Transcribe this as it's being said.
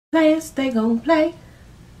Players, they gon' play,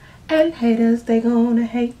 and haters, they gonna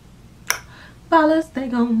hate. Ballers, they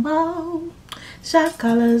gon' ball, shot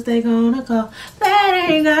callers, they gonna call. That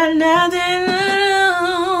ain't got nothing to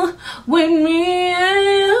do with me and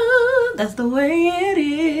you. That's the way it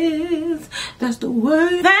is. That's the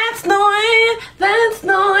way. That's the way. That's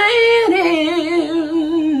the way it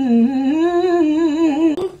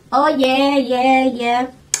is. Oh yeah, yeah,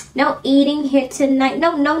 yeah. No eating here tonight.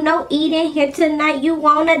 No eating here tonight. You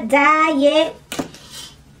wanna diet?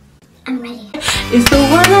 I'm ready. It's the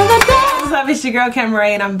word of the day. What's up? It's your girl Camerae,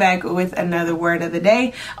 and I'm back with another word of the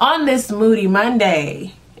day on this moody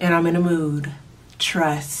Monday. And I'm in a mood.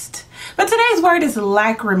 Trust. But today's word is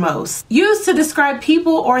ʻlakrə́mōs, used to describe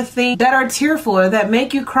people or things that are tearful or that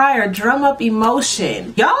make you cry or drum up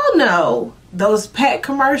emotion. Y'all know those pet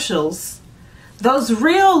commercials. Those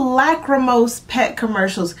real ʻlakrə́mōs pet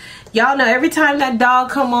commercials. Y'all know every time that dog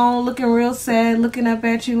come on looking real sad, looking up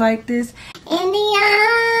at you like this. In the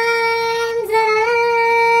arms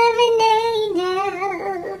of an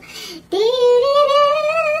angel.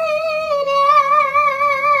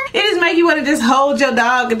 It just make you want to just hold your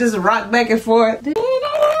dog and just rock back and forth.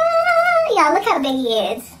 Y'all, look how big he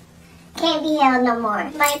is. Can't be held no more.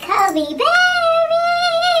 My cubby baby.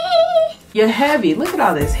 You're heavy. Look at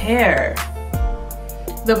all this hair.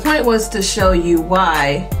 The point was to show you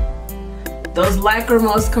why those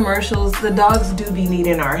ʻlakrə́mōs commercials, the dogs do be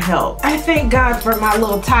needing our help. I thank God for my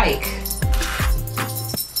little tyke.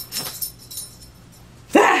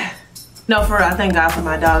 No, for real, I thank God for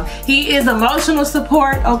my dog. He is emotional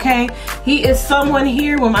support, okay? He is someone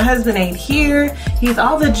here when my husband ain't here. He's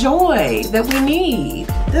all the joy that we need.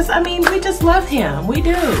 We just love him. We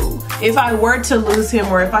do. If I were to lose him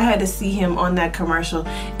or if I had to see him on that commercial,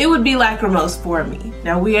 it would be ʻlakrə́mōs for me.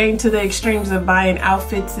 Now, we ain't to the extremes of buying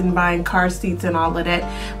outfits and buying car seats and all of that,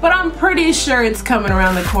 but I'm pretty sure it's coming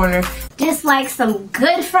around the corner. Just like some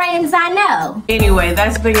good friends I know. Anyway,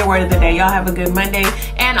 that's been your word of the day. Y'all have a good Monday,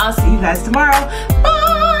 and I'll see you guys tomorrow. Bye!